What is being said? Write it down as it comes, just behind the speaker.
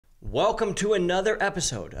Welcome to another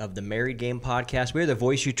episode of the Married Game Podcast. We're the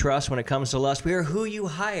voice you trust when it comes to lust. We are who you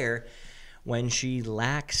hire when she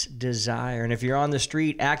lacks desire. And if you're on the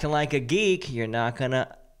street acting like a geek, you're not going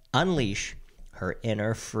to unleash her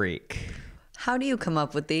inner freak. How do you come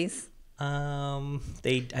up with these? I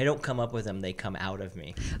don't come up with them. They come out of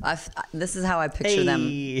me. This is how I picture them.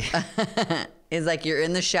 It's like you're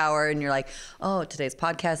in the shower and you're like, oh, today's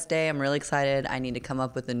podcast day. I'm really excited. I need to come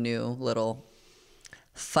up with a new little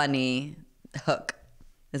funny hook.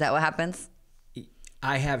 Is that what happens?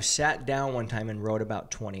 I have sat down one time and wrote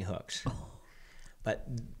about 20 hooks. Oh. But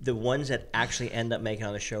the ones that actually end up making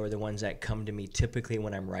on the show are the ones that come to me typically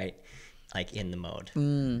when I'm like in the mode.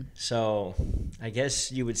 So I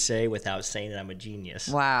guess you would say, without saying it, I'm a genius.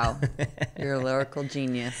 Wow. You're a lyrical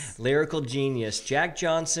genius. Lyrical genius. Jack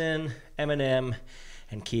Johnson, Eminem,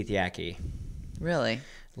 and Keith Yackee. Really?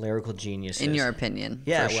 Lyrical geniuses. In your opinion,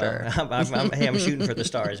 yeah, for sure. I'm shooting for the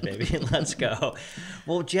stars, baby. Let's go.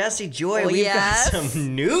 Well, Jesse Joy, we've got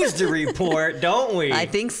some news to report, don't we? I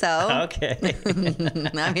think so. Okay.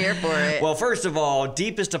 I'm here for it. Well, first of all,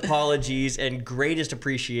 deepest apologies and greatest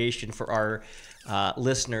appreciation for our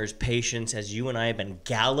listeners' patience as you and I have been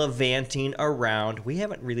gallivanting around. We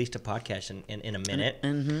haven't released a podcast in a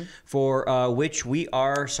minute, for which we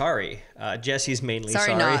are sorry. Jesse's mainly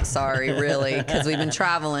sorry. Not sorry, really, because we've been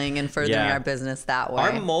traveling and furthering our business that way.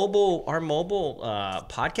 Our mobile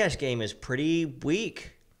podcast game is pretty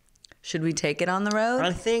weak. Should we take it on the road?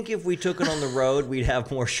 I think if we took it on the road, we'd have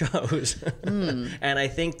more shows. And I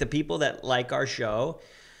think the people that like our show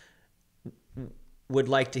would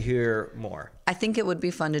like to hear more. I think it would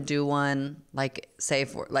be fun to do one, like, say,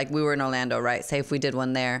 if we were in Orlando, right? Say if we did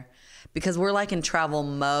one there. Because we're like in travel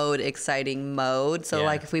mode, exciting mode. So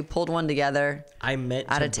like if we pulled one together I meant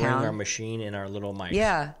out to of bring town. our machine and our little mics.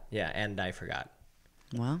 Yeah. Yeah, and I forgot.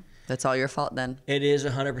 Well, that's all your fault then. It is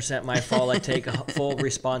 100% my fault. I take full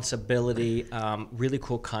responsibility. Really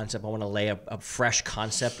cool concept. I want to lay a fresh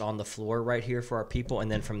concept on the floor right here for our people,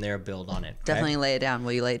 and then from there build on it. Okay? Definitely lay it down.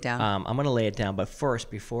 Will you lay it down? I'm going to lay it down, but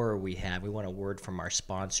first, before we want a word from our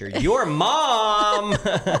sponsor, your mom.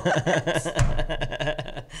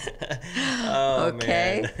 Oh,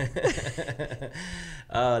 okay. Man.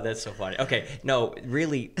 Oh, that's so funny. Okay, no,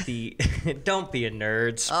 really, don't be a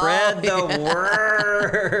nerd. Spread the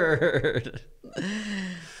word.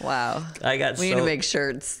 Wow. We need to make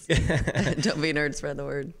shirts. Don't be a nerd, spread the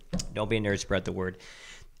word. Don't be a nerd, spread the word.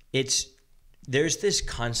 There's this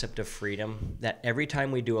concept of freedom that every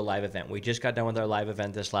time we do a live event, we just got done with our live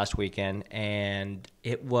event this last weekend, and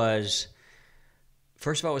it was,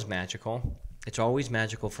 first of all, it was magical. It's always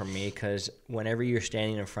magical for me because whenever you're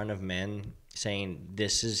standing in front of men saying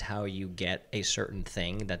this is how you get a certain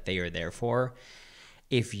thing that they are there for,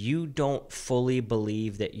 if you don't fully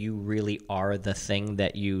believe that you really are the thing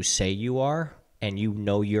that you say you are and you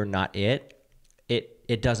know you're not it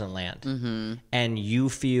doesn't land. And you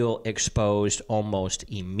feel exposed almost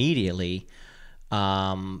immediately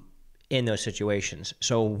in those situations.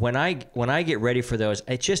 So when I get ready for those,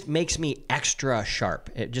 it just makes me extra sharp.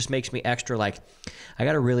 It just makes me extra like, I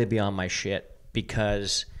got to really be on my shit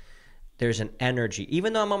because there's an energy.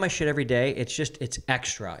 Even though I'm on my shit every day, it's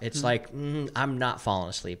extra. It's like, I'm not falling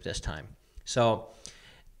asleep this time. So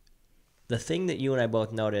the thing that you and I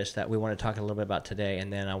both noticed that we want to talk a little bit about today,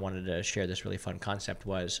 and then I wanted to share this really fun concept,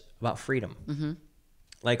 was about freedom.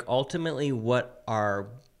 Like ultimately what our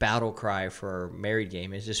battle cry for our married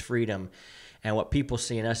game is freedom. And what people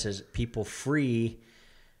see in us is people free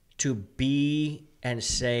to be and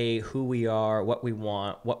say who we are, what we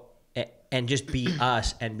want, and just be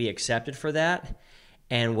us and be accepted for that.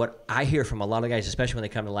 And what I hear from a lot of guys, especially when they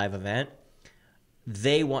come to a live event,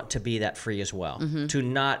 they want to be that free as well. To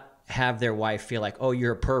not have their wife feel like, oh,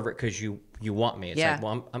 you're a pervert because you want me. It's like,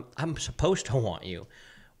 well, I'm supposed to want you.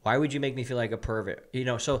 Why would you make me feel like a pervert?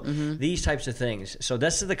 So these types of things. So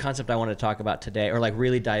this is the concept I want to talk about today, or like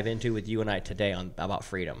really dive into with you and I today about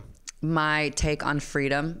freedom. My take on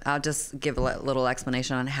freedom, I'll just give a little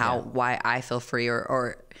explanation on why I feel free,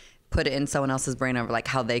 or put it in someone else's brain of like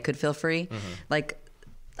how they could feel free. Like,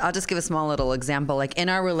 I'll just give a small little example. Like in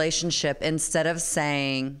our relationship, instead of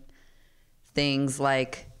saying things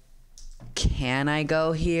like, can I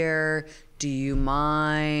go here? Do you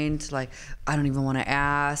mind? Like, I don't even want to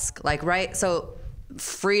ask. Like, right? So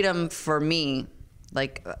freedom for me,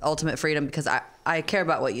 like ultimate freedom, because I care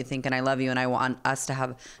about what you think and I love you and I want us to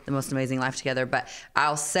have the most amazing life together. But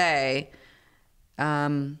I'll say,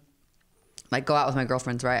 like go out with my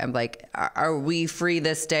girlfriends, right? I'm like, are we free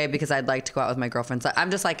this day because I'd like to go out with my girlfriends?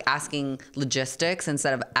 I'm just like asking logistics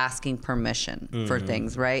instead of asking permission for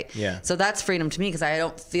things, right? Yeah. So that's freedom to me because I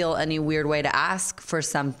don't feel any weird way to ask for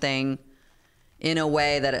something in a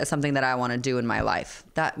way that is something that I want to do in my life.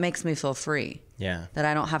 That makes me feel free. Yeah. That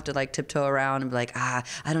I don't have to like tiptoe around and be like, I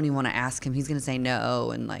don't even want to ask him. He's going to say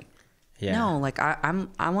no. And like, no, like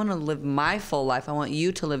I want to live my full life. I want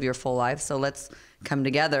you to live your full life. So let's come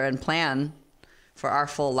together and plan for our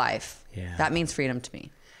full life. Yeah. That means freedom to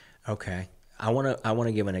me. Okay. I want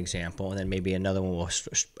to give an example, and then maybe another one will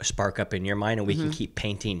spark up in your mind, and we can keep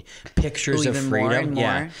painting pictures of freedom. More and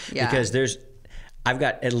more. Yeah. Because I've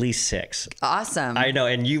got at least 6. Awesome. I know,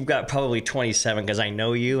 and you've got probably 27 because I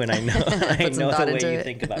know you, and I know I know the way you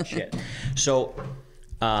think about shit. So,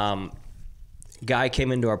 guy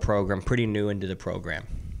came into our program, pretty new into the program,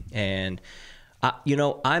 and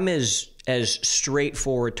I'm as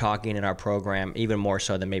straightforward talking in our program, even more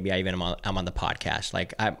so than maybe I'm on the podcast.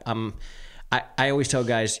 Like I always tell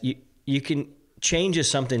guys, you can change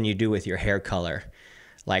is something you do with your hair color.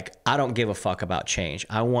 Like, I don't give a fuck about change.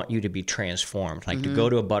 I want you to be transformed, like to go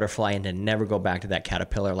to a butterfly and to never go back to that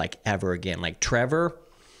caterpillar like ever again. Like Trevor,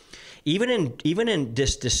 even in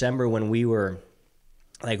this December when we were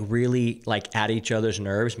like really like at each other's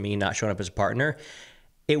nerves, me not showing up as a partner,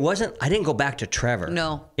 I didn't go back to Trevor.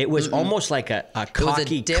 No. It was almost like a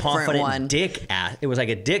cocky, confident one. dick ass. It was like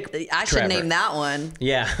a dick I should name that one.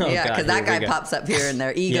 Yeah. Oh, yeah, because that guy pops up here and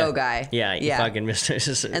there. Ego guy. Yeah, you fucking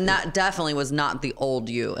Mr. And that definitely was not the old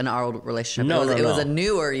you in our old relationship. No, it was a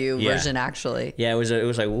newer you version, actually. Yeah, it was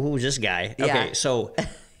like, who's this guy? Yeah. Okay,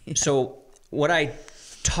 so what I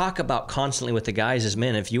talk about constantly with the guys is,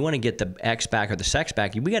 man, if you want to get the X back or the sex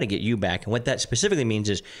back, we got to get you back. And what that specifically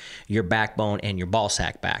means is your backbone and your ball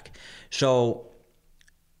sack back. So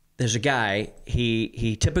there's a guy,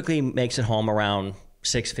 he typically makes it home around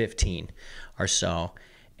 6:15 or so.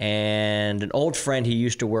 And an old friend he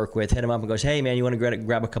used to work with hit him up and goes, hey, man, you want to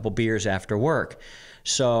grab a couple beers after work?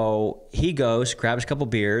 So he goes, grabs a couple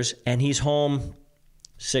beers, and he's home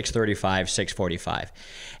 6:35, 6:45.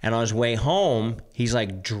 And on his way home, he's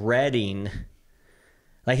like dreading,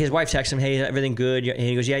 like his wife texts him, hey, is everything good? And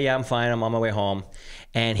he goes, yeah, I'm fine. I'm on my way home.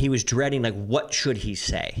 And he was dreading, like, what should he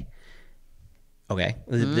say? Okay.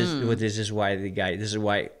 This is why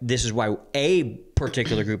a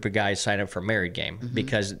particular group of guys sign up for Married Game,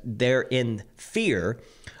 because they're in fear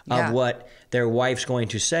of what their wife's going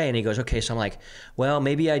to say. And he goes, okay, so I'm like, well,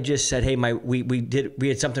 maybe I just said, hey, we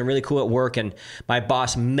had something really cool at work and my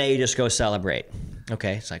boss may just go celebrate.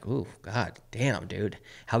 Okay. It's like, ooh, God damn, dude.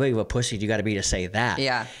 How big of a pussy do you got to be to say that?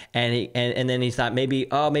 Yeah. And then he thought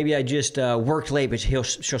maybe I just worked late, but she'll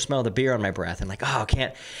smell the beer on my breath. And like, oh, I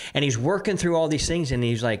can't. And he's working through all these things and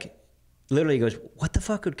he's like, literally goes, what the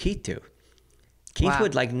fuck would Keith do? Keith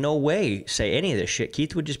would like no way say any of this shit.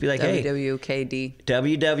 Keith would just be like, hey. WWKD.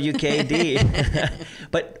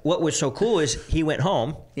 But what was so cool is he went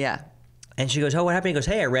home. Yeah. And she goes, oh, what happened? He goes,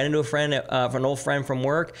 hey, I ran into a friend, an old friend from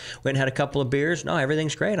work. Went and had a couple of beers. No,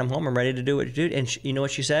 everything's great. I'm home. I'm ready to do what you do. And you know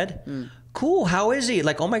what she said? Cool. How is he?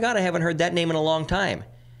 Like, oh my God, I haven't heard that name in a long time.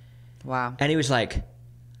 Wow. And he was like,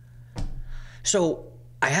 so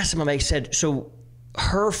I asked him, I said, so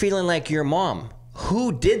her feeling like your mom,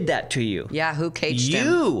 who did that to you? Yeah, who caged him?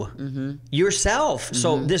 You, yourself.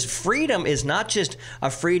 So this freedom is not just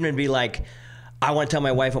a freedom to be like, I want to tell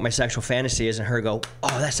my wife what my sexual fantasy is and her go,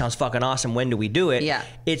 oh, that sounds fucking awesome. When do we do it? Yeah.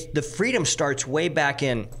 It's the freedom starts way back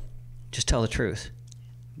in, just tell the truth.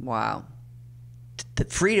 Wow. The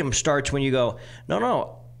freedom starts when you go,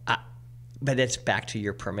 no, but it's back to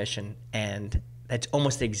your permission. And that's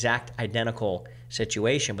almost the exact identical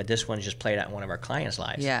situation, but this one's just played out in one of our clients'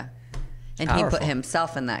 lives. Yeah. And he put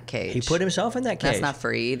himself in that cage. He put himself in that cage. That's not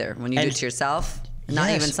free either. When you do it to yourself, not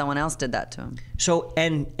even someone else did that to him. So,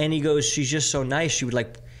 and he goes, she's just so nice. She would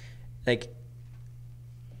like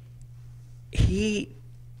he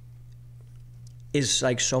is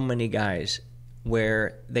like so many guys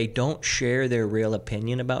where they don't share their real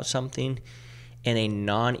opinion about something in a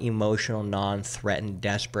non-emotional, non-threatened,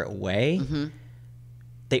 desperate way.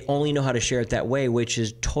 They only know how to share it that way, which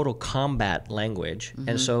is total combat language.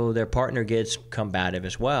 And so their partner gets combative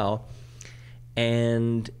as well.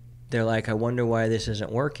 And they're like, I wonder why this isn't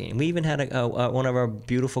working. We even had one of our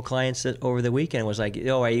beautiful clients that over the weekend was like,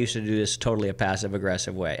 oh, I used to do this totally a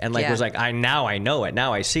passive-aggressive way. And like was like, now I know it.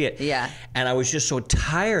 Now I see it. Yeah. And I was just so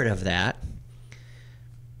tired of that.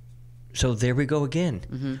 So there we go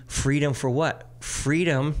again. Freedom for what?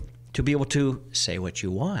 Freedom to be able to say what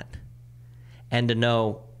you want. And to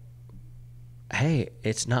know hey,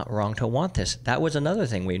 it's not wrong to want this. That was another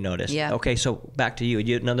thing we noticed. Yeah. Okay, so back to you.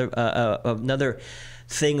 Another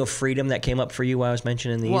thing of freedom that came up for you while I was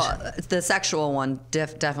mentioning these? Well, the sexual one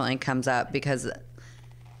definitely comes up because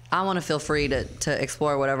I want to feel free to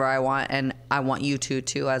explore whatever I want, and I want you to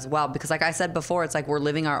too as well. Because like I said before, it's like we're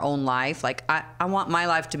living our own life. Like I want my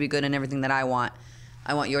life to be good and everything that I want.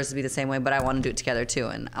 I want yours to be the same way, but I want to do it together too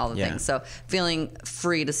and all the things. So feeling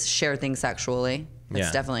free to share things sexually,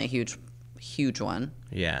 it's definitely a huge one.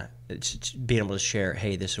 Yeah. It's being able to share,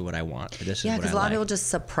 hey, this is what I want. This is what I like. Yeah, because a lot of people just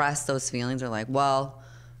suppress those feelings. They're like, well,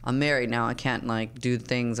 I'm married now. I can't like do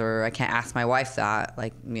things, or I can't ask my wife that.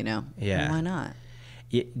 Like, you know, yeah. Well, why not?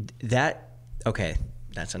 Okay,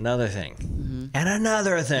 that's another thing. And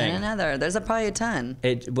another thing. And another. There's probably a ton.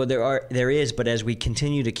 Well, there is, but as we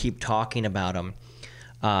continue to keep talking about them,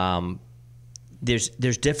 there's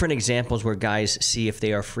different examples where guys see if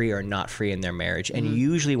they are free or not free in their marriage. And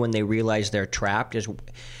usually when they realize they're trapped is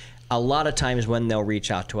a lot of times when they'll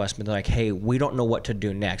reach out to us and they're like, hey, we don't know what to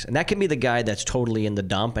do next. And that can be the guy that's totally in the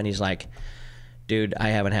dump and he's like, dude, I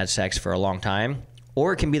haven't had sex for a long time.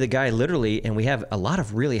 Or it can be the guy literally, and we have a lot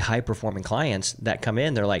of really high-performing clients that come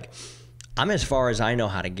in, they're like, I'm as far as I know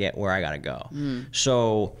how to get where I got to go.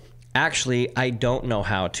 So actually, I don't know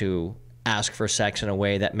how to ask for sex in a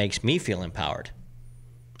way that makes me feel empowered.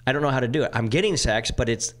 I don't know how to do it. I'm getting sex, but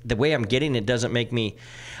it's the way I'm getting it doesn't make me,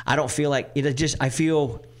 I don't feel like, I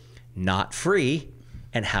feel not free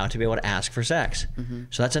and how to be able to ask for sex.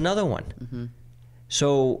 So that's another one.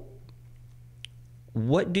 So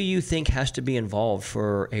what do you think has to be involved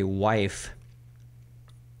for a wife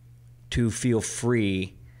to feel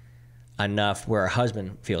free enough where a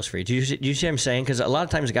husband feels free? Do you see what I'm saying? Because a lot of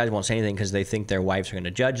times guys won't say anything because they think their wives are going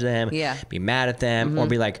to judge them, be mad at them, or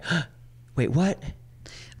be like, wait, what?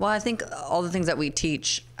 Well, I think all the things that we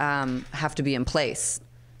teach have to be in place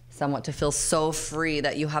somewhat to feel so free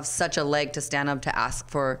that you have such a leg to stand up to ask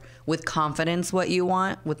for with confidence what you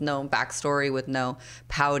want, with no backstory, with no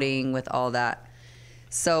pouting, with all that.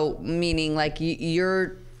 So meaning like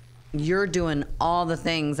you're doing all the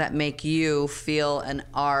things that make you feel and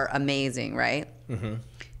are amazing, right?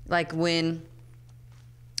 Like when,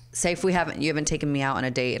 say if you haven't taken me out on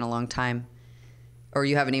a date in a long time, or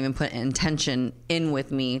you haven't even put intention in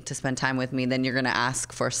with me to spend time with me, then you're gonna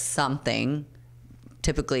ask for something.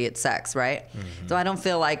 Typically it's sex, right? So I don't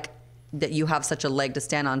feel like that you have such a leg to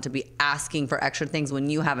stand on to be asking for extra things when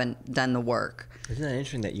you haven't done the work. Isn't that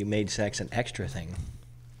interesting that you made sex an extra thing?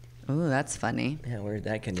 Ooh, that's funny. Yeah, where did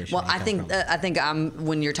that condition Well, I think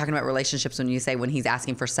when you're talking about relationships, when you say when he's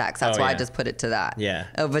asking for sex, that's why I just put it to that. Yeah.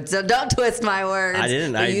 Oh, but so don't twist my words. I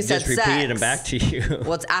didn't. I just repeated them back to you.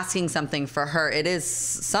 Well, it's asking something for her. It is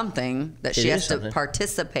something that she has to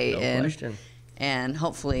participate in. No question. And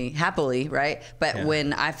hopefully, happily, right? But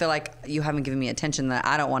when I feel like you haven't given me attention, that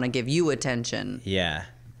I don't want to give you attention. Yeah.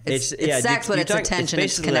 It's sex, but it's attention,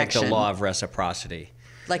 it's connection. Like the law of reciprocity.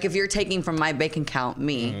 Like if you're taking from my bank account,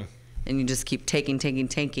 and you just keep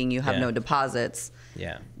taking, you have no deposits,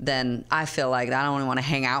 then I feel like I don't want to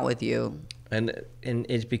hang out with you. And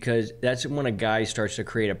it's because that's when a guy starts to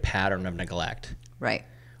create a pattern of neglect. Right.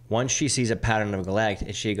 Once she sees a pattern of neglect,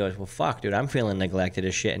 and she goes, well, fuck, dude, I'm feeling neglected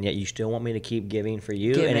as shit, and yet you still want me to keep giving for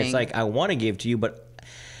you? And it's like, I want to give to you, but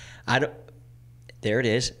I don't. There it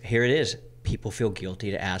is. Here it is. People feel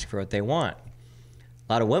guilty to ask for what they want.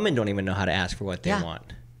 A lot of women don't even know how to ask for what they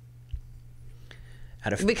want.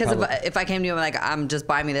 Because if I came to you and like, I'm just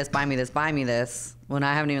buy me this, when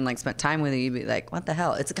I haven't even like spent time with you, you'd be like, what the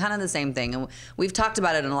hell? It's kind of the same thing. And we've talked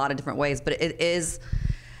about it in a lot of different ways, but it is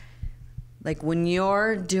like when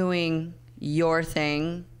you're doing your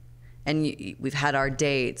thing and we've had our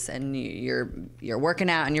dates and you're working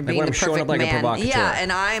out and you're being the perfect man. Yeah,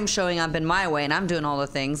 and I'm showing up in my way and I'm doing all the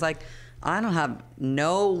things. Like I don't have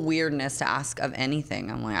no weirdness to ask of anything.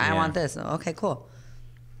 I'm like, I want this. Okay, cool.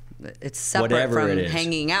 It's separate from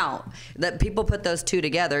hanging out. That people put those two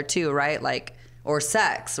together too, right? Like, or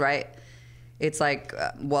sex, right? It's like,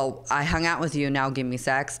 well, I hung out with you, now give me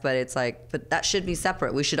sex. But it's like, but that should be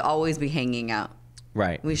separate. We should always be hanging out.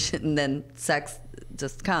 Right. We shouldn't, then sex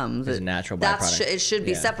just comes. It's a natural byproduct. It should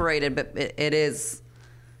be separated, but it is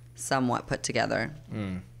somewhat put together.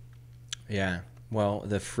 Yeah. Well,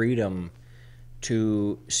 the freedom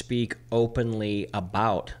to speak openly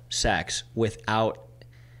about sex without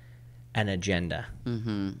an agenda.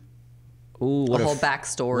 Ooh, what a whole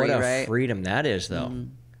backstory, what right? a freedom that is, though.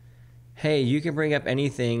 Hey, you can bring up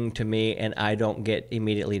anything to me and I don't get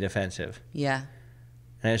immediately defensive. Yeah.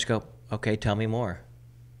 And I just go, okay, tell me more.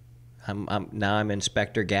 Now I'm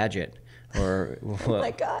Inspector Gadget or oh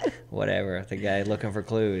my God. Whatever. The guy looking for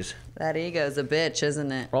clues. That ego's a bitch,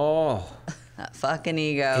 isn't it? Oh. Fucking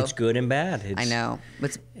ego. It's good and bad. I know.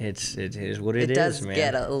 It is what it is, man. It does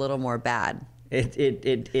get a little more bad.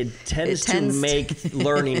 It tends to make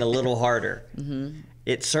learning a little harder.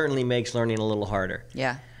 It certainly makes learning a little harder.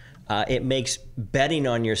 Yeah. It makes betting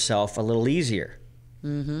on yourself a little easier.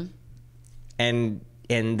 And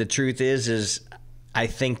the truth is I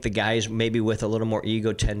think the guys maybe with a little more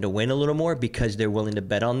ego tend to win a little more because they're willing to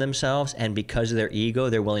bet on themselves, and because of their ego,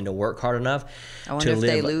 they're willing to work hard enough. I wonder if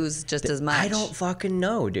they lose just as much. I don't fucking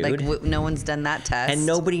know, dude. Like no one's done that test. And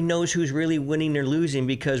nobody knows who's really winning or losing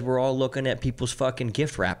because we're all looking at people's fucking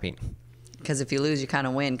gift wrapping. Because if you lose, you kind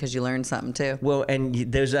of win because you learn something too. Well, and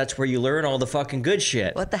that's where you learn all the fucking good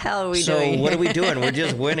shit. What the hell are we doing? So what are we doing? We're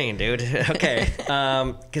just winning, dude. Okay.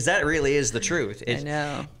 Because that really is the truth. I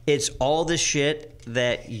know. It's all the shit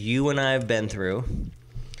that you and I have been through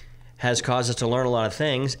has caused us to learn a lot of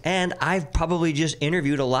things. And I've probably just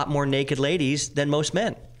interviewed a lot more naked ladies than most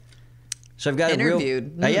men. So I've got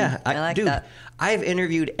interviewed. I like dude, that. I've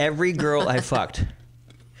interviewed every girl I fucked.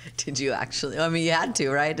 Did you actually? I mean, you had to,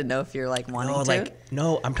 right? To know if you're like wanting to.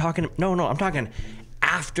 I'm talking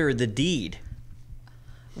after the deed.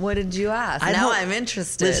 What did you ask? Now I'm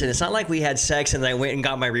interested. Listen, it's not like we had sex and I went and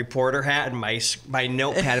got my reporter hat and my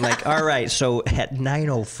notepad. I'm like, all right, so at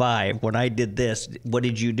 9:05 when I did this, what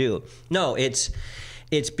did you do? No, it's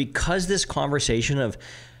because this conversation of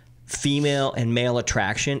female and male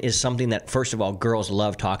attraction is something that, first of all, girls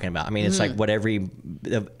love talking about. I mean, it's like what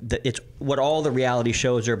it's what all the reality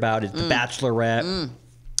shows are about. It's the Bachelorette.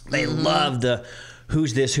 They love the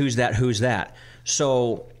who's this, who's that, who's that.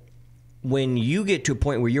 So when you get to a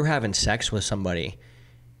point where you're having sex with somebody,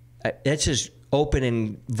 that's as open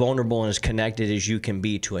and vulnerable and as connected as you can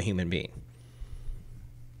be to a human being.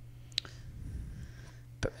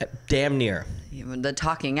 Damn near. The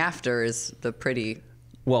talking after is the pretty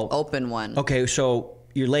open one. Okay, so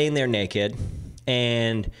you're laying there naked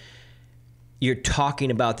and you're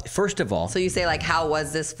talking about, first of all. So you say like, how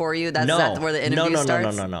was this for you? That's where the interview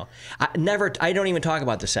starts? No. I don't even talk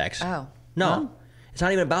about the sex. Oh. No. It's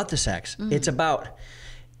not even about the sex. It's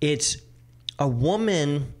a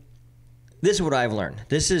woman. This is what I've learned.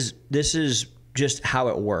 This is just how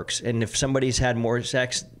it works. And if somebody's had more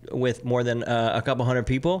sex with more than a couple hundred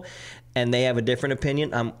people and they have a different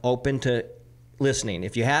opinion, I'm open to listening.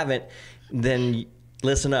 If you haven't, then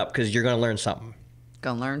listen up because you're going to learn something.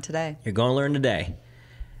 Gonna learn today. You're going to learn today.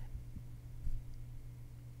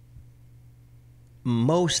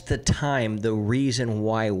 Most of the time, the reason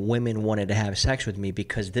why women wanted to have sex with me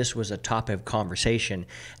because this was a topic of conversation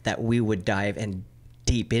that we would dive in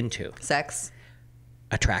deep into. Sex?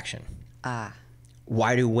 Attraction.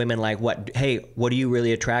 Why do women like what? Hey, what are you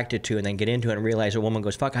really attracted to? And then get into it and realize a woman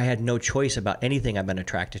goes, fuck, I had no choice about anything I've been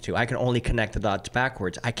attracted to. I can only connect the dots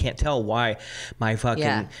backwards. I can't tell why my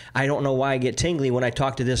fucking, I don't know why I get tingly when I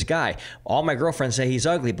talk to this guy. All my girlfriends say he's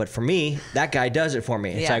ugly, but for me, that guy does it for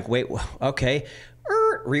me. It's like, wait, okay.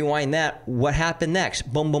 Rewind that. What happened next?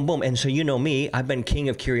 Boom, boom, boom. And so you know me, I've been king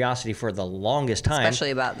of curiosity for the longest time.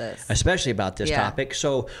 Especially about this topic.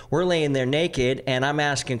 So we're laying there naked and I'm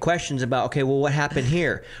asking questions about, okay, well, what happened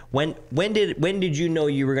here? When did you know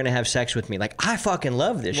you were going to have sex with me? Like, I fucking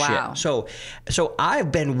love this shit. So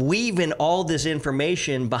I've been weaving all this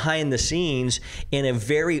information behind the scenes in a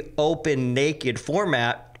very open, naked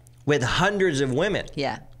format with hundreds of women.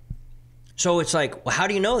 Yeah. So it's like, well, how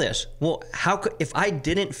do you know this? Well, if I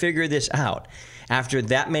didn't figure this out after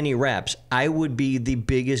that many reps, I would be the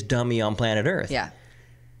biggest dummy on planet Earth. Yeah.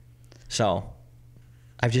 So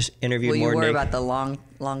I've just interviewed more. Well, you were about the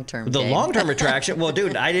long-term. The long-term attraction. Well,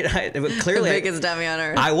 dude, clearly the biggest dummy on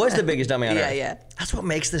Earth. I was the biggest dummy on Earth. Yeah. That's what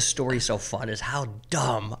makes this story so fun is how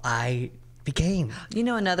dumb I became. You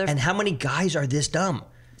know and how many guys are this dumb?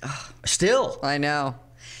 Still. I know.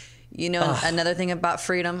 You know, another thing about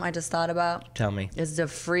freedom I just thought about? Tell me. Is the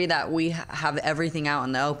free that we have everything out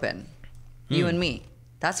in the open. You and me.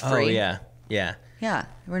 That's free. Oh, yeah. Yeah. Yeah.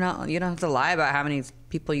 You don't have to lie about how many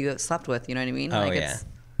people you slept with. You know what I mean? Oh, yeah.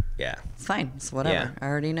 It's fine. It's whatever. Yeah. I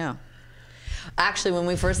already know. Actually, when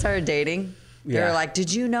we first started dating, they were like,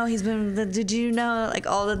 did you know like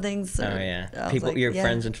all the things? Oh, yeah. People, like, your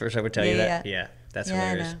friends and first I would tell you that? Yeah. That's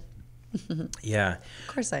hilarious. I know. Yeah. Of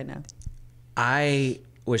course I know. I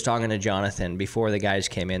was talking to Jonathan before the guys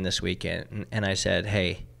came in this weekend, and I said,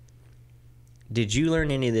 hey, did you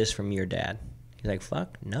learn any of this from your dad? He's like,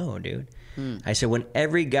 fuck, no, dude. I said, when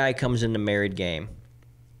every guy comes in the married game,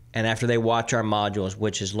 and after they watch our modules,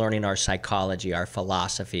 which is learning our psychology, our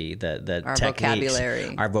philosophy, the our techniques,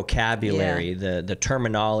 our vocabulary, the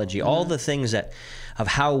terminology, all the things of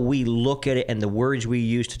how we look at it and the words we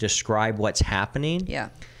use to describe what's happening. Yeah.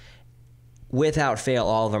 without fail,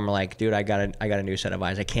 all of them are like, dude, I got a new set of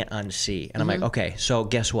eyes. I can't unsee. And I'm like, okay, so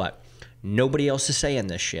guess what? Nobody else is saying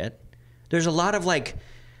this shit. There's a lot of like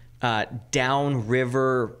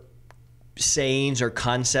downriver sayings or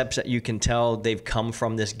concepts that you can tell they've come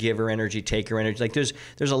from this giver energy, taker energy. Like there's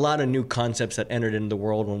a lot of new concepts that entered into the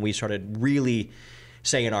world when we started really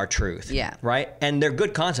saying our truth. Yeah. Right? And they're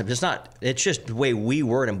good concepts. It's just the way we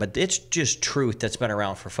word them, but it's just truth that's been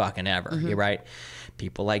around for fucking ever. Right?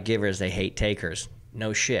 People like givers, they hate takers.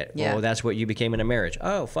 No shit. Yeah. Oh, that's what you became in a marriage.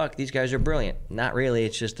 Oh, fuck, these guys are brilliant. Not really.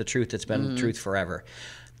 It's just the truth that's been the truth forever.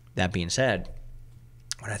 That being said,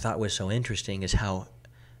 what I thought was so interesting is how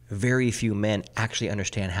very few men actually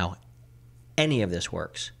understand how any of this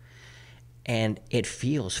works. And it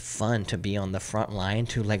feels fun to be on the front line,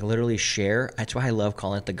 to like literally share. That's why I love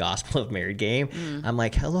calling it the gospel of married game. I'm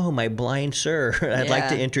like, hello, my blind sir. I'd like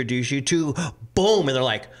to introduce you to boom. And they're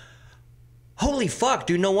like, holy fuck,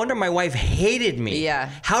 dude, no wonder my wife hated me.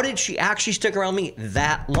 Yeah. How did she actually stick around me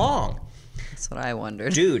that long? That's what I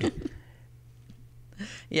wondered. Dude.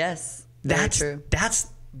 Yes. That's true.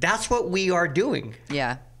 That's what we are doing.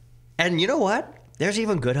 Yeah. And you know what? There's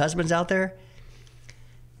even good husbands out there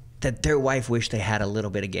that their wife wished they had a little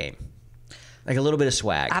bit of game. Like a little bit of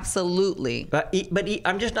swag. Absolutely. But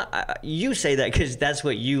I'm just not, you say that because that's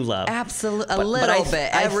what you love. Absolutely. A little bit.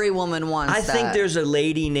 Every woman wants that. I think there's a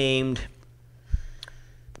lady named,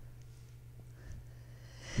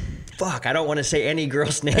 fuck, I don't want to say any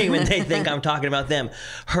girl's name and they think I'm talking about them.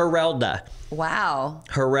 Herelda. Wow.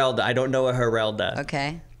 Herelda. I don't know a Herelda.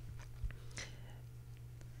 Okay.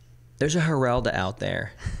 There's a Herelda out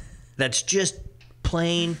there that's just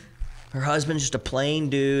plain, her husband's just a plain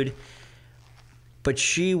dude, but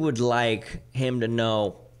she would like him to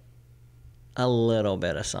know a little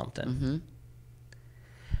bit of something.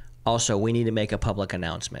 Also, we need to make a public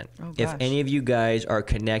announcement. Oh, if any of you guys are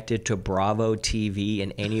connected to Bravo TV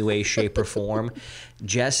in any way, shape, or form,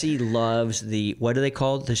 Jesse loves the, what are they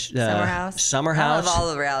called? The Summer House. Summer House. I love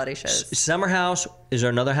all the reality shows. Summer House. Is there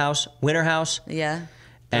another house? Winter House. Yeah.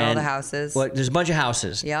 All the houses. Well, there's a bunch of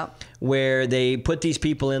houses. Yep. Where they put these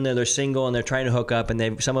people in there. They're single and they're trying to hook up, and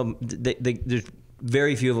there's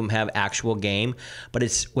very few of them have actual game, but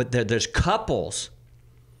there's couples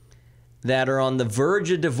that are on the verge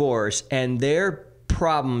of divorce, and their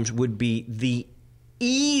problems would be the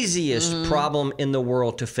easiest problem in the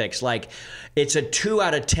world to fix. Like, it's a 2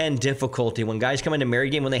 out of 10 difficulty. When guys come into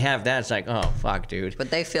married game, when they have that, it's like, oh, fuck, dude. But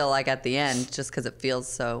they feel like at the end, just because it feels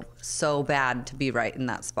so bad to be right in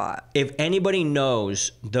that spot. If anybody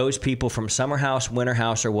knows those people from Summer House, Winter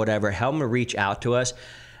House, or whatever, help them reach out to us.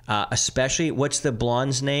 Especially, what's the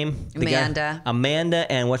blonde's name? Amanda.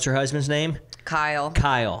 Amanda, and what's her husband's name?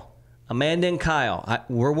 Kyle. Amanda and Kyle.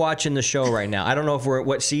 We're watching the show right now. I don't know if we're at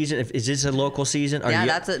what season. Is this a local season?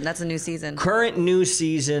 That's a new season. Current new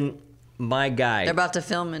season. My guy. They're about to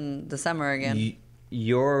film in the summer again.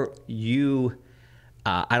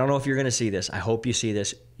 I don't know if you're going to see this. I hope you see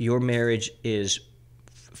this. Your marriage is,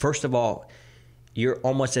 first of all, you're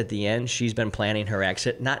almost at the end. She's been planning her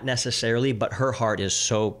exit. Not necessarily, but her heart is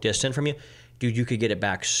so distant from you. Dude, you could get it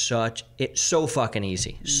back it's so fucking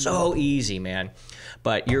easy. So easy, man.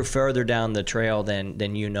 But you're further down the trail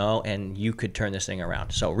than you know, and you could turn this thing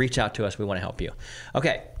around. So reach out to us. We want to help you.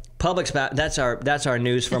 Okay, that's our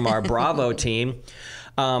news from our Bravo team.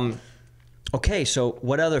 Okay, so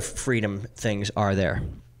what other freedom things are there?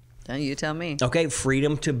 You tell me. Okay,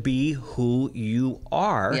 freedom to be who you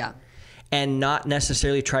are. Yeah. And not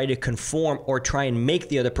necessarily try to conform or try and make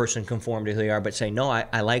the other person conform to who they are, but say, no,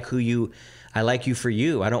 I like you for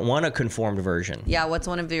you. I don't want a conformed version. Yeah, what's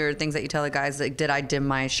one of your things that you tell the guys? Like, did I dim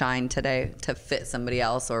my shine today to fit somebody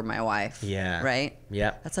else or my wife? Yeah. Right?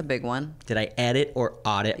 Yeah. That's a big one. Did I edit or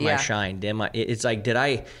audit my shine? It's like, did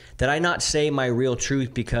I not say my real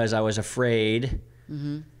truth because I was afraid?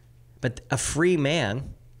 But a free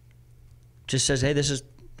man just says, hey, this is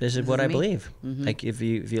what I believe. Like, if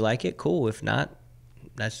you like it, cool. If not,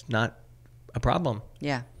 that's not a problem.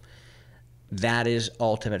 Yeah. That is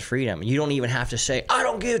ultimate freedom. You don't even have to say, I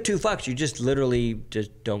don't give 2 fucks. You just literally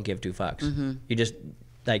just don't give 2 fucks. You just,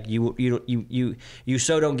 like, you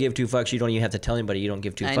so don't give 2 fucks, you don't even have to tell anybody you don't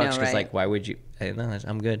give 2 fucks. Because, like, why would you? Hey, no,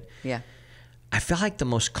 I'm good. Yeah. I feel like the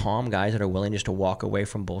most calm guys that are willing just to walk away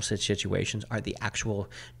from bullshit situations are the actual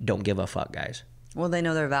don't give a fuck guys. Well, they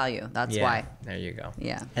know their value. That's why. There you go.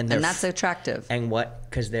 Yeah. And that's attractive. And what?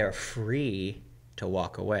 Because they're free to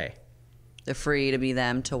walk away. They're free to be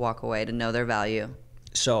them, to walk away, to know their value.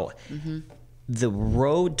 So the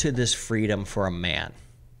road to this freedom for a man,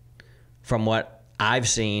 from what I've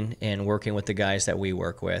seen in working with the guys that we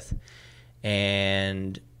work with,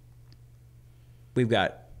 and we've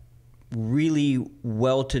got really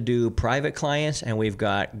well-to-do private clients, and we've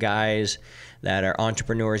got guys that are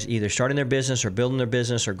entrepreneurs, either starting their business or building their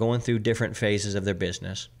business or going through different phases of their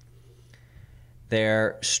business.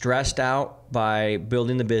 They're stressed out by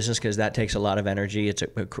building the business because that takes a lot of energy. It's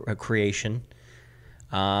a creation.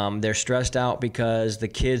 They're stressed out because the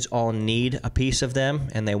kids all need a piece of them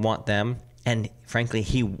and they want them. And frankly,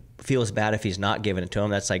 he feels bad if he's not giving it to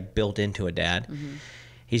them. That's like built into a dad. Mm-hmm.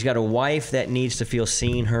 He's got a wife that needs to feel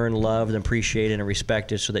seen, heard, and loved, and appreciated and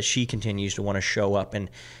respected so that she continues to want to show up and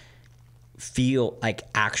feel like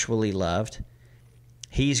actually loved.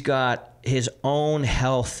 He's got his own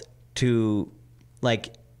health to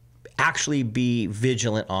like actually be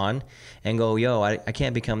vigilant on and go, yo, I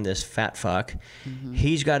can't become this fat fuck. Mm-hmm.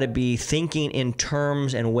 He's got to be thinking in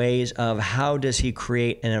terms and ways of how does he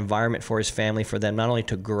create an environment for his family, for them not only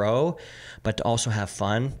to grow, but to also have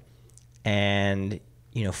fun. And,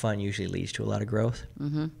 you know, fun usually leads to a lot of growth.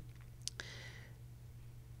 Mm-hmm.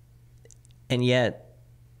 And yet,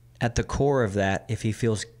 at the core of that, if he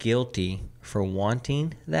feels guilty for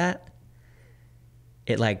wanting that,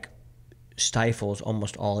 it like stifles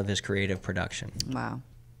almost all of his creative production. Wow.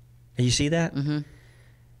 You see that? Mm-hmm.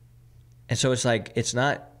 And so it's like, it's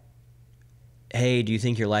not, hey, do you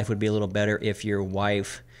think your life would be a little better if your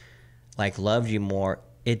wife like loved you more?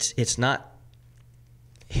 It's not.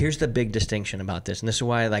 Here's the big distinction about this, and this is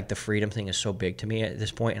why like the freedom thing is so big to me at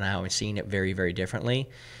this point, and I'm seeing it very, very differently,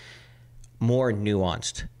 more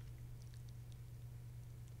nuanced.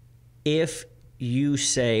 If you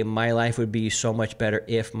say my life would be so much better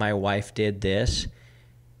if my wife did this,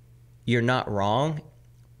 you're not wrong,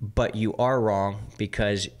 but you are wrong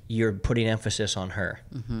because you're putting emphasis on her.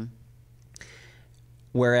 Mm-hmm.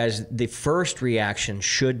 Whereas the first reaction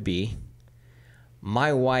should be,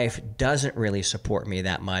 my wife doesn't really support me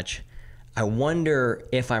that much. I wonder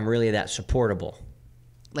if I'm really that supportable.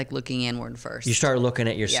 Like looking inward first. You start looking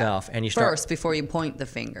at yourself, and you start first before you point the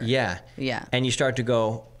finger. Yeah. Yeah. And you start to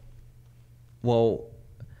go, well,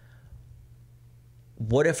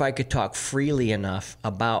 what if I could talk freely enough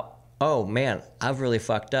about, oh man, I've really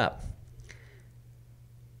fucked up,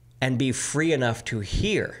 and be free enough to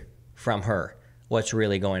hear from her what's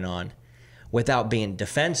really going on without being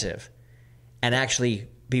defensive, and actually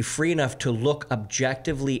be free enough to look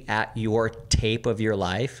objectively at your tape of your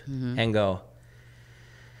life and go,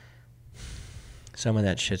 some of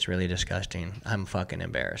that shit's really disgusting. I'm fucking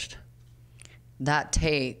embarrassed. That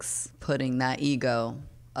takes putting that ego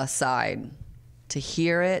aside to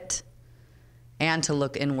hear it and to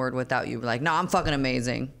look inward without you like, no, I'm fucking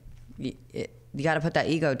amazing. You got to put that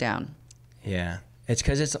ego down. Yeah. It's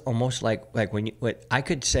because it's almost like when you, what I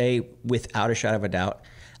could say without a shadow of a doubt,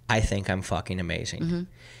 I think I'm fucking amazing. Mm-hmm.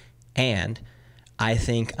 And I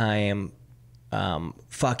think I am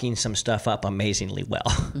fucking some stuff up amazingly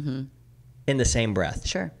well in the same breath.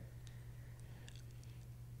 Sure.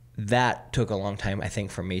 That took a long time, I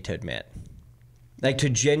think, for me to admit. Like to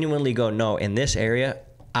genuinely go, no, in this area,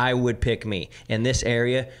 I would pick me. In this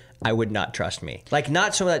area, I would not trust me. Like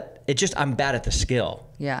not so that, it's just I'm bad at the skill.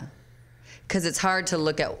 Yeah. Because it's hard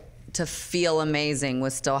to to feel amazing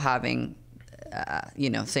with still having,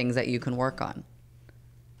 things that you can work on.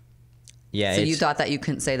 Yeah. So you thought that you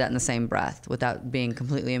couldn't say that in the same breath without being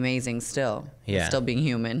completely amazing still. Yeah. Still being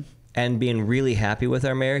human. And being really happy with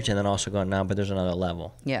our marriage, and then also going, no, but there's another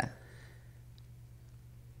level. Yeah.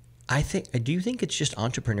 Do you think it's just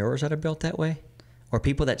entrepreneurs that are built that way? Or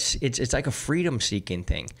people it's like a freedom-seeking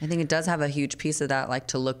thing? I think it does have a huge piece of that, like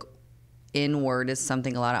to look inward is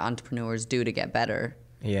something a lot of entrepreneurs do to get better.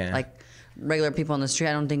 Yeah. Like regular people on the street,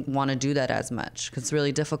 I don't think want to do that as much because it's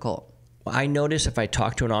really difficult. Well, I notice if I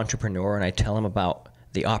talk to an entrepreneur and I tell them about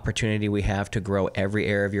the opportunity we have to grow every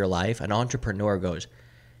area of your life, an entrepreneur goes,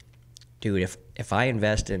 dude, if I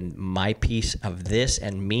invest in my piece of this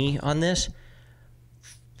and me on this,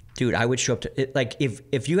 dude, I would show up to it. Like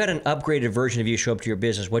if you had an upgraded version of you show up to your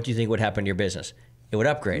business, what do you think would happen to your business? It would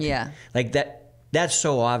upgrade. Yeah. Like that's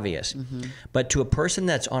so obvious. Mm-hmm. But to a person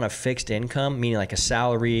that's on a fixed income, meaning like a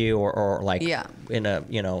salary or like in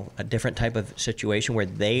a different type of situation where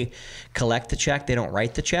they collect the check, they don't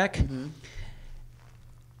write the check,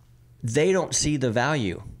 they don't see the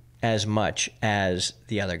value as much as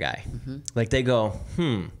the other guy. Mm-hmm. Like they go,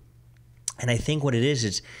 And I think what it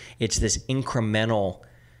is it's this incremental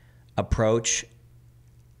approach.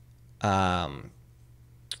 There's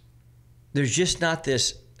just not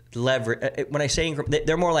this leverage. When I say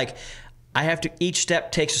they're more like, I have to, each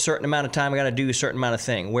step takes a certain amount of time. I got to do a certain amount of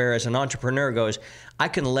thing. Whereas an entrepreneur goes, I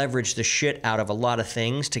can leverage the shit out of a lot of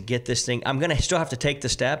things to get this thing. I'm going to still have to take the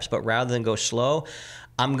steps, but rather than go slow,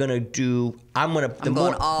 the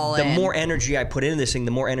more energy I put into this thing,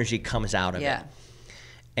 the more energy comes out of it.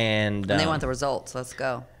 And they want the results. Let's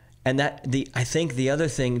go. And I think the other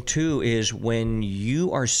thing too is when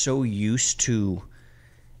you are so used to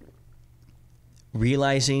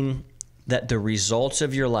realizing that the results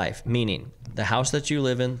of your life, meaning the house that you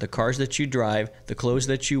live in, the cars that you drive, the clothes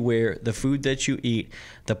that you wear, the food that you eat,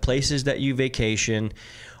 the places that you vacation,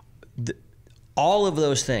 all of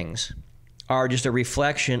those things are just a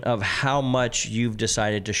reflection of how much you've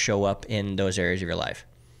decided to show up in those areas of your life.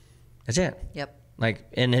 That's it. Yep.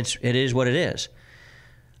 And it is what it is.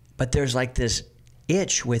 But there's like this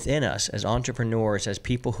itch within us as entrepreneurs, as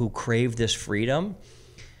people who crave this freedom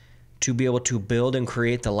to be able to build and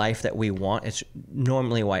create the life that we want. It's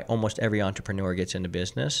normally why almost every entrepreneur gets into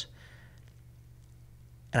business.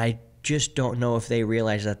 And I just don't know if they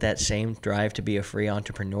realize that that same drive to be a free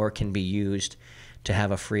entrepreneur can be used to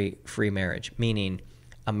have a free marriage, meaning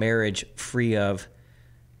a marriage free of,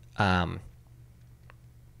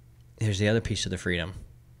 here's the other piece of the freedom.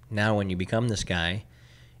 Now when you become this guy,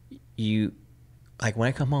 like when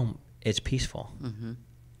I come home, it's peaceful. Mm-hmm.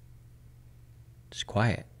 It's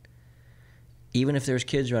quiet. Even if there's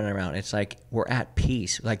kids running around, it's like we're at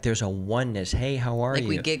peace. Like there's a oneness. Hey, how are you? Like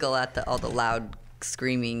we giggle at all the loud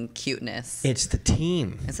screaming cuteness. It's the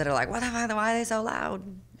team. Instead of like, what the fuck, why are they so loud?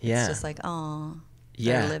 Yeah. It's just like,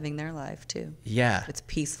 they're living their life too. Yeah. It's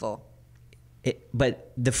peaceful.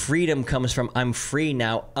 But the freedom comes from, I'm free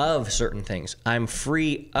now of certain things. I'm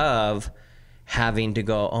free of having to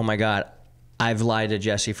go, oh my God, I've lied to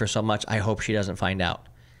Jessie for so much, I hope she doesn't find out.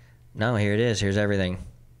 No, here it is. Here's everything.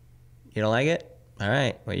 You don't like it? All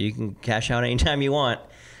right. Well, you can cash out anytime you want,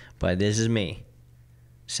 but this is me.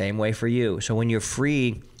 Same way for you. So when you're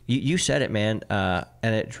free, you said it, man, and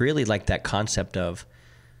it's really like that concept of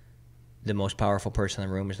the most powerful person in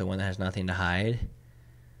the room is the one that has nothing to hide.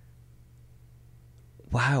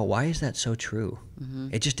 Wow, why is that so true? Mm-hmm.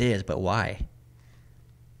 It just is, but why?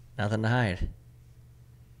 Nothing to hide.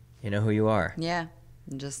 You know who you are. Yeah.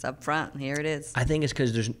 Just up front, here it is. I think it's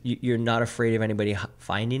because you're not afraid of anybody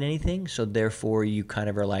finding anything, so therefore you kind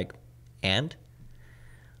of are like, and?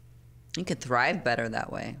 You could thrive better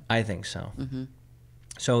that way. I think so. Mm-hmm.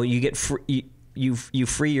 So you get free, you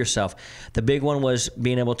free yourself. The big one was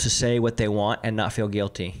being able to say what they want and not feel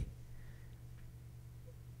guilty.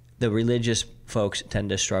 The religious folks tend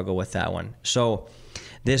to struggle with that one. So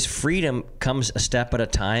this freedom comes a step at a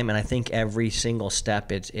time, and I think every single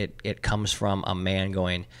step it comes from a man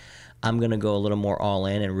going, I'm going to go a little more all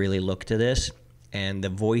in and really look to this. And the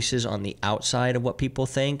voices on the outside of what people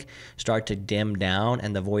think start to dim down,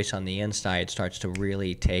 and the voice on the inside starts to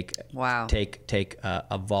really take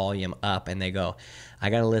a volume up, and they go,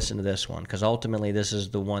 I got to listen to this one because ultimately this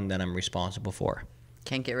is the one that I'm responsible for.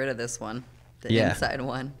 Can't get rid of this one, the inside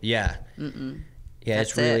one. Yeah. Mm-mm. Yeah,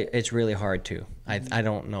 it's really hard to. I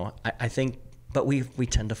don't know. I think, but we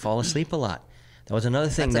tend to fall asleep a lot. That was another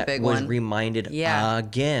thing that was reminded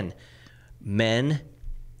again. Men,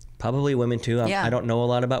 probably women too. I don't know a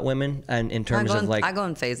lot about women, and in terms of like I go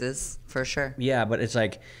in phases for sure. Yeah, but it's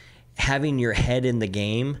like having your head in the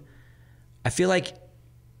game. I feel like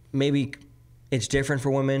maybe it's different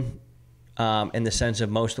for women. In the sense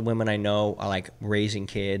of most of the women I know are like raising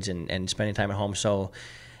kids and spending time at home, so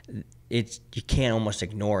you can't almost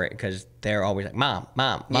ignore it because they're always like mom.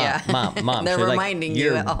 They're so reminding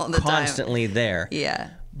you all the time. You're constantly there. Yeah.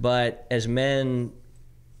 But as men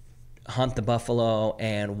hunt the buffalo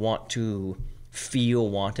and want to feel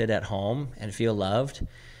wanted at home and feel loved,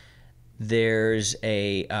 there's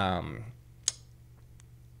this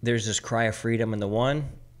cry of freedom in the one,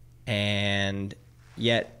 and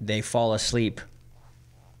yet they fall asleep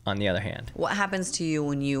on the other hand. What happens to you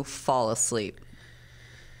when you fall asleep?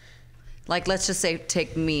 Like, let's just say,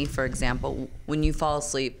 take me, for example. When you fall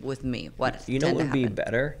asleep with me, what would be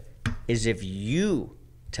better is if you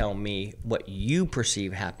tell me what you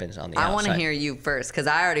perceive happens on the outside. I want to hear you first because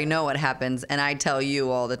I already know what happens, and I tell you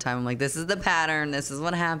all the time. I'm like, this is the pattern. This is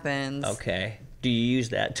what happens. Okay. Do you use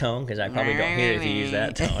that tone? Because I probably don't hear it if you use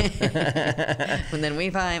that tone. And then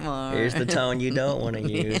we fight more. Here's the tone you don't want to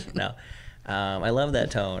use. No. I love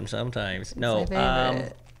that tone sometimes. No. It's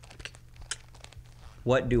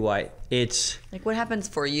like, what happens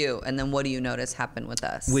for you, and then what do you notice happen with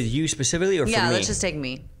us? With you specifically, or for me? Yeah, let's just take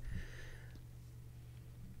me.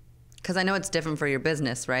 Because I know it's different for your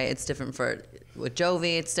business, right? It's different with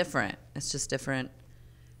Jovi. It's different. It's just different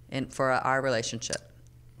for our relationship.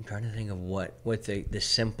 I'm trying to think of what the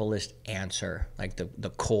simplest answer, like the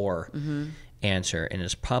core answer, and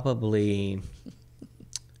it's probably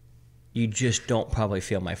you just don't probably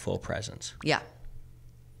feel my full presence. Yeah.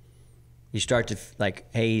 You start to like,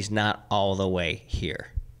 hey, he's not all the way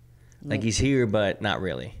here. Like he's here, but not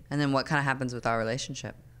really. And then what kind of happens with our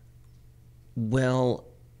relationship? Well,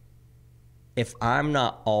 if I'm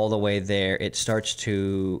not all the way there, it starts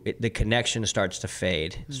to, the connection starts to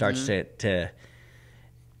fade. It starts to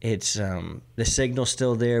it's, the signal's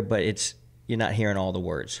still there, but you're not hearing all the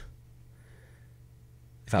words.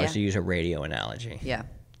 If I was to use a radio analogy. Yeah.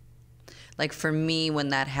 Like for me, when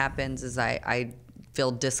that happens is I feel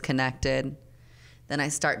disconnected. Then I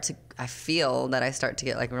feel that I start to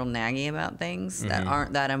get like real naggy about things that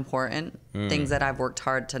aren't that important. Things that I've worked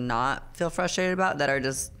hard to not feel frustrated about that are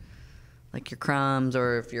just like your crumbs,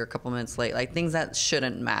 or if you're a couple minutes late, like things that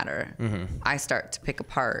shouldn't matter. I start to pick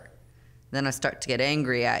apart. Then I start to get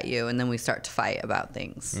angry at you, and then we start to fight about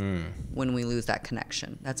things when we lose that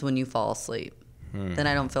connection. That's when you fall asleep. Then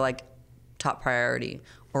I don't feel like top priority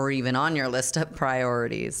or even on your list of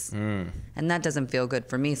priorities. And that doesn't feel good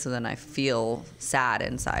for me. So then I feel sad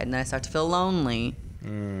inside, and then I start to feel lonely.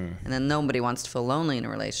 And then nobody wants to feel lonely in a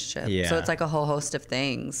relationship. Yeah. So it's like a whole host of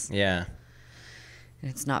things. Yeah. And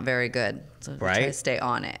it's not very good. So I Right? try to stay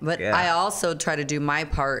on it. But Yeah. I also try to do my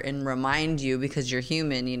part and remind you, because you're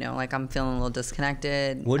human, you know, like I'm feeling a little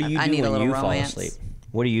disconnected. What do you I do need a when little you romance. fall asleep?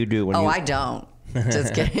 What do you do when Oh, you... I don't.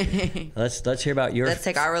 Just kidding. Let's hear about your... Let's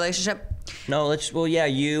take our relationship. No,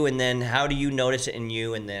 you, and then how do you notice it in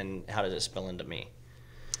you, and then how does it spill into me?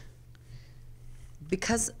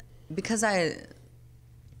 Because I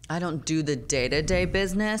don't do the day-to-day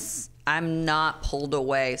business, I'm not pulled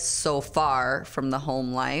away so far from the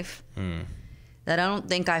home life that I don't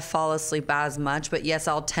think I fall asleep as much. But yes,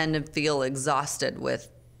 I'll tend to feel exhausted with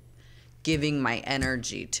giving my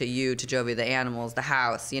energy to you, to Jovi, the animals, the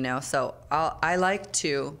house, you know. So I like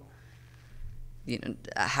to, you know,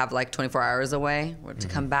 have like 24 hours away, or to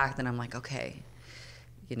come back. Then I'm like, okay,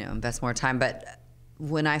 you know, invest more time. But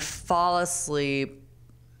when I fall asleep,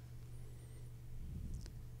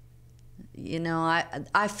 you know,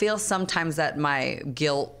 I feel sometimes that my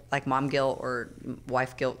guilt, like mom guilt or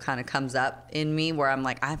wife guilt, kind of comes up in me, where I'm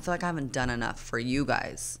like, I feel like I haven't done enough for you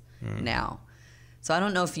guys now. So I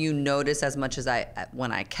don't know if you notice as much as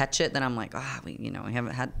when I catch it, then I'm like, we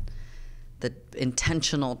haven't had the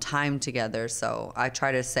intentional time together. So I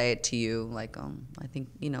try to say it to you, like, I think,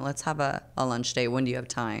 you know, let's have a lunch date. When do you have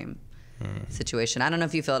time? Situation. I don't know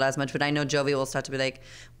if you feel it as much, but I know Jovi will start to be like,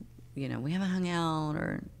 you know, we haven't hung out,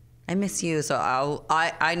 or I miss you. So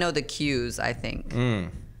I know the cues, I think.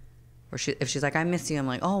 Or if she's like, I miss you, I'm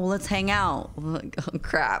like, oh, well, let's hang out. I'm like, oh,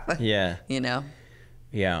 crap. Yeah. You know?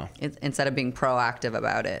 Yeah. Instead of being proactive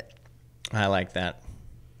about it. I like that.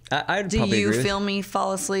 I'd Do probably you agree feel me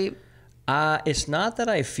fall asleep? It's not that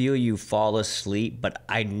I feel you fall asleep, but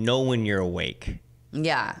I know when you're awake.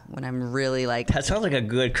 Yeah, when I'm really like... That sounds like a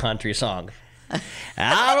good country song.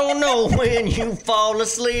 I don't know when you fall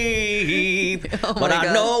asleep, but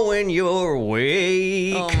I know when you're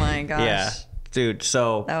awake. Oh my gosh. Yeah, dude,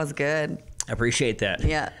 so... That was good. I appreciate that.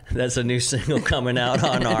 Yeah. That's a new single coming out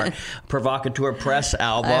on our Provocateur Press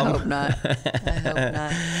album. I hope not. I hope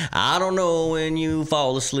not. I don't know when you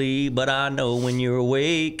fall asleep, but I know when you're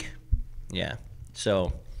awake. Yeah.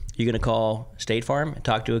 So you going to call State Farm and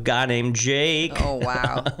talk to a guy named Jake? Oh,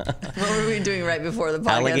 wow. What were we doing right before the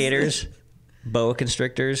podcast? Alligators, boa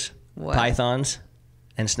constrictors, What? pythons,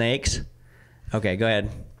 and snakes. Okay, go ahead.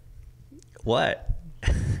 What?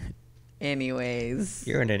 Anyways.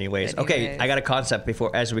 You're in anyways. Okay, I got a concept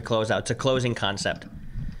as we close out. It's a closing concept.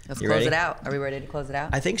 Let's You close ready? it out. Are we ready to close it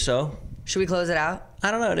out? I think so. Should we close it out?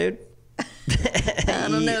 I don't know, dude. I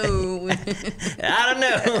don't know. I don't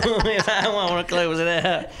know if I want to close it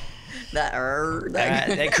out.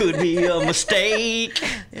 That could be a mistake.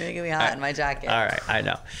 You're making me hot in my jacket. All right, I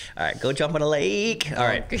know. All right, go jump in a lake. All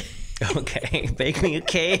right. Okay, bake me a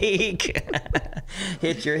cake.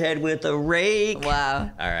 Hit your head with a rake. Wow.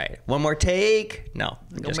 All right, one more take. No,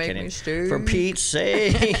 I'm just make kidding. me stew. For Pete's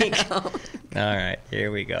sake. All right,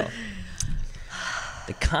 here we go.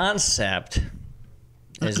 The concept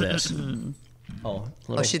is this.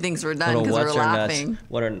 She thinks we're done because we're laughing.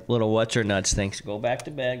 What are little what's or nuts thinks? Go back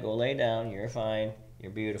to bed. Go lay down. You're fine. You're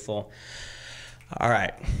beautiful. All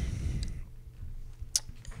right.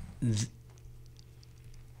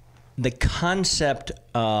 The concept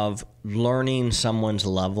of learning someone's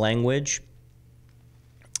love language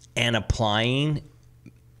and applying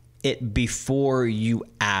it before you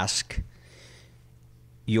ask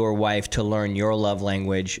your wife to learn your love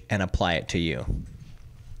language and apply it to you.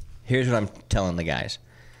 Here's what I'm telling the guys.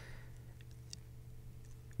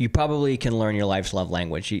 You probably can learn your wife's love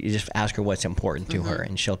language. You just ask her what's important to her,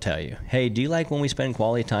 and she'll tell you. Hey, do you like when we spend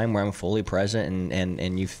quality time where I'm fully present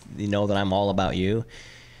and you know that I'm all about you?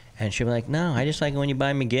 And she'll be like, no, I just like it when you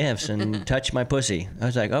buy me gifts and touch my pussy. I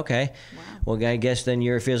was like, okay. Wow. Well, I guess then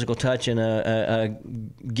you're a physical touch and a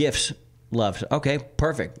gifts love. Okay,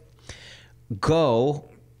 perfect. Go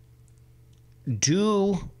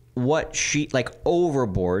do what she, like,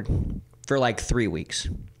 overboard for like 3 weeks.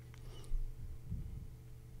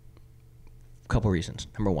 Couple reasons.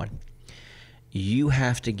 Number one, you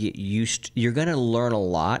have to get used. You're going to learn a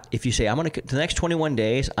lot. If you say, the next 21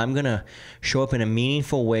 days, I'm going to show up in a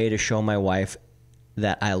meaningful way to show my wife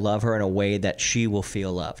that I love her in a way that she will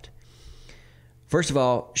feel loved. First of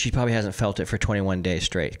all, she probably hasn't felt it for 21 days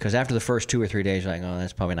straight. Because after the first 2 or 3 days, you're like, oh,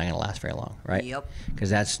 that's probably not going to last very long, right? Yep. Because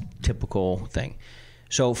that's typical thing.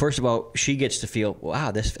 So first of all, she gets to feel,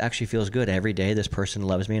 wow, this actually feels good. Every day this person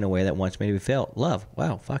loves me in a way that wants me to feel love.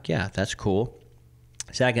 Wow, fuck yeah, that's cool.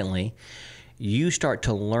 Secondly, you start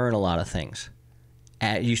to learn a lot of things.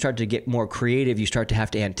 You start to get more creative. You start to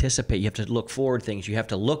have to anticipate. You have to look forward things. You have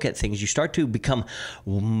to look at things. You start to become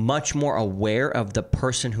much more aware of the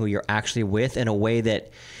person who you're actually with in a way that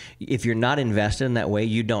if you're not invested in that way,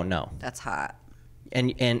 you don't know. That's hot.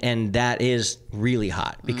 And that is really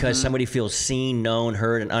hot because somebody feels seen, known,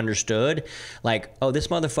 heard, and understood. Like, oh, this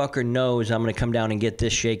motherfucker knows I'm going to come down and get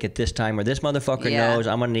this shake at this time, or this motherfucker knows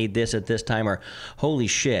I'm going to need this at this time, or holy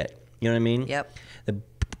shit. You know what I mean? Yep.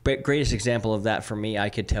 The greatest example of that for me, I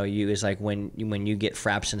could tell you, is like when you get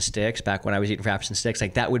fraps and sticks. Back when I was eating fraps and sticks,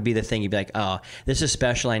 like that would be the thing. You'd be like, oh, this is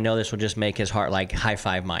special. I know this will just make his heart like high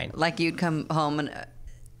five mine. Like you'd come home and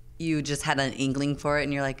you just had an inkling for it,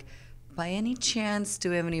 and you're like, by any chance, do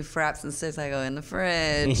we have any fraps and sticks? I go, in the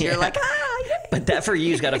fridge. Yeah. You're like, yay. But that for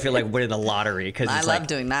you's got to feel like winning the lottery. Cause I love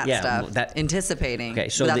doing that stuff. Anticipating. Okay,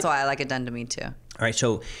 so that's why I like it done to me too. All right,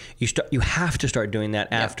 so you have to start doing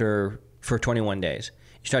that for 21 days.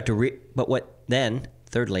 You start to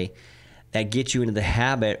thirdly, that gets you into the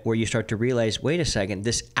habit where you start to realize, wait a second,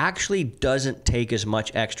 this actually doesn't take as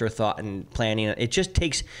much extra thought and planning. It just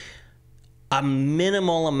takes a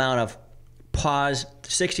minimal amount of pause,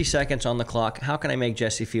 60 seconds on the clock. How can I make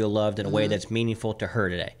Jessie feel loved in a way that's meaningful to her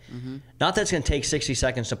today? Not that it's going to take 60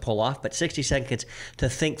 seconds to pull off, but 60 seconds to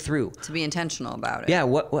think through. To be intentional about it. Yeah,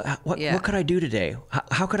 what could I do today?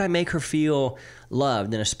 How could I make her feel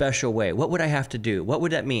loved in a special way? What would I have to do? What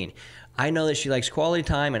would that mean? I know that she likes quality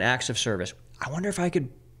time and acts of service. I wonder if I could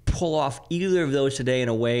pull off either of those today in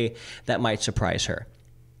a way that might surprise her.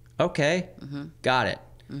 Okay, got it.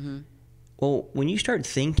 Well, when you start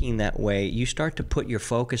thinking that way, you start to put your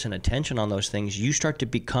focus and attention on those things. You start to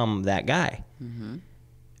become that guy.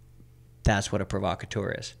 That's what a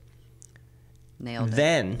provocateur is. Nailed it.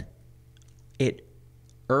 Then it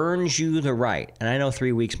earns you the right. And I know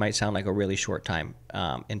 3 weeks might sound like a really short time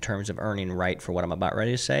in terms of earning right for what I'm about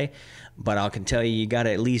ready to say. But I can tell you, you got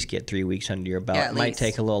to at least get 3 weeks under your belt. It might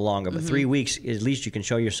take a little longer. But 3 weeks, at least you can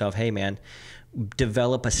show yourself, hey, man,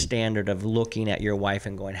 develop a standard of looking at your wife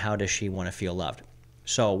and going, how does she want to feel loved?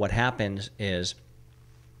 So what happens is,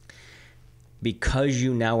 because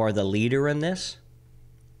you now are the leader in this,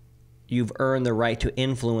 you've earned the right to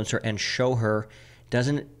influence her and show her.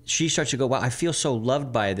 She starts to go, wow, I feel so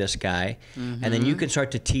loved by this guy. And then you can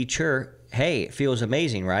start to teach her, hey, it feels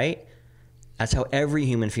amazing, right? That's how every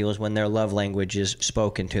human feels when their love language is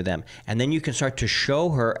spoken to them. And then you can start to show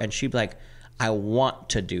her, and she'd be like, I want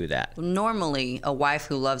to do that. Normally, a wife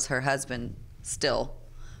who loves her husband still,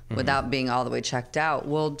 without being all the way checked out,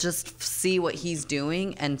 will just see what he's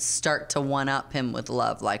doing and start to one-up him with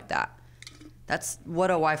love like that. That's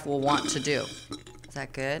what a wife will want to do. Is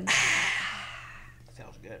that good?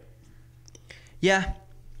 Sounds good. Yeah,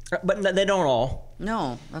 but they don't all.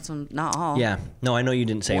 No, that's not all. Yeah. No, I know you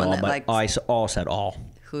didn't say all, but I all said all.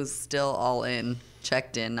 Who's still all in,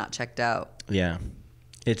 not checked out. Yeah.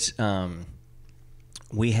 It's...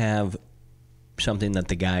 we have something that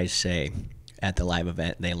the guys say at the live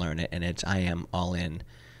event. They learn it, and it's, I am all in.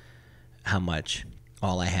 How much?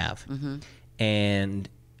 All I have. And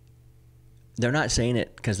they're not saying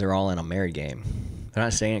it because they're all in on married game. They're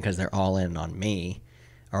not saying it because they're all in on me,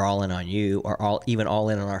 or all in on you, or even all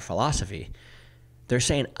in on our philosophy. They're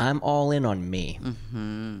saying, I'm all in on me.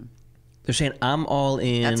 They're saying, I'm all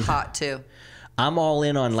in. That's hot too. I'm all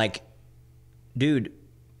in on, like, dude,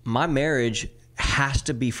 my marriage has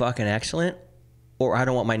to be fucking excellent, or I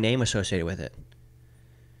don't want my name associated with it.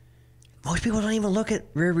 Most people don't even look at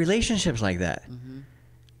relationships like that.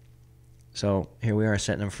 So here we are,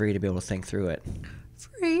 setting them free to be able to think through it.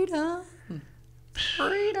 Freedom.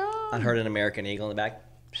 I heard an American Eagle in the back.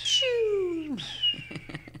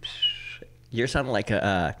 You're sounding like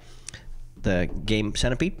the game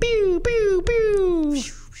Centipede. Pew, pew, pew.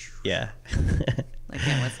 Yeah. I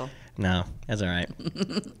can't whistle. No, that's all right.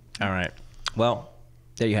 All right. Well,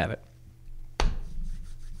 There you have it.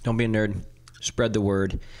 Don't be a nerd. Spread the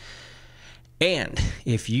word. And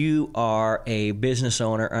if you are a business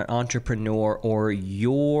owner, an entrepreneur, or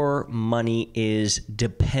your money is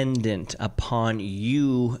dependent upon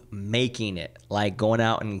you making it, like going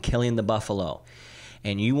out and killing the buffalo,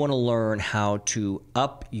 and you want to learn how to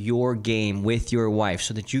up your game with your wife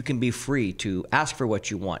so that you can be free to ask for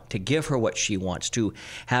what you want, to give her what she wants, to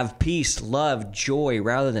have peace, love, joy,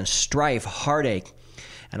 rather than strife, heartache,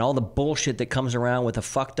 and all the bullshit that comes around with a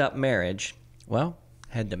fucked up marriage, well,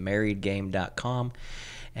 head to marriedgame.com,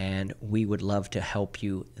 and we would love to help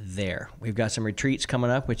you there. We've got some retreats coming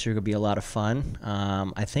up, which are going to be a lot of fun.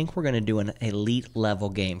 I think we're going to do an elite level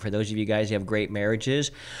game. For those of you guys who have great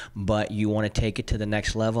marriages, but you want to take it to the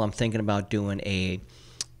next level, I'm thinking about doing a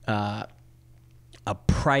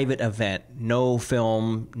private event, no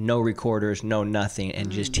film, no recorders, no nothing, and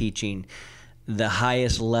just teaching the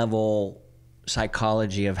highest level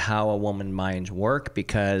psychology of how a woman's minds work,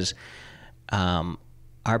 because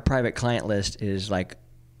our private client list is like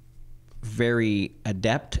very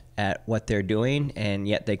adept at what they're doing, and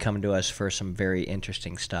yet they come to us for some very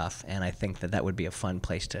interesting stuff. And I think that would be a fun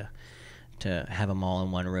place to have them all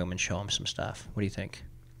in one room and show them some stuff. What do you think?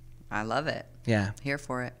 I love it. Yeah. Here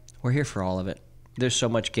for it. We're here for all of it. There's so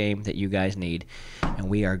much game that you guys need, and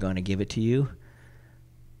we are going to give it to you.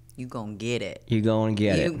 You gonna get it. You going to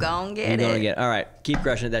get it. You gonna get it. You going to get it. All right. Keep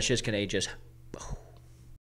crushing it. That shit's contagious.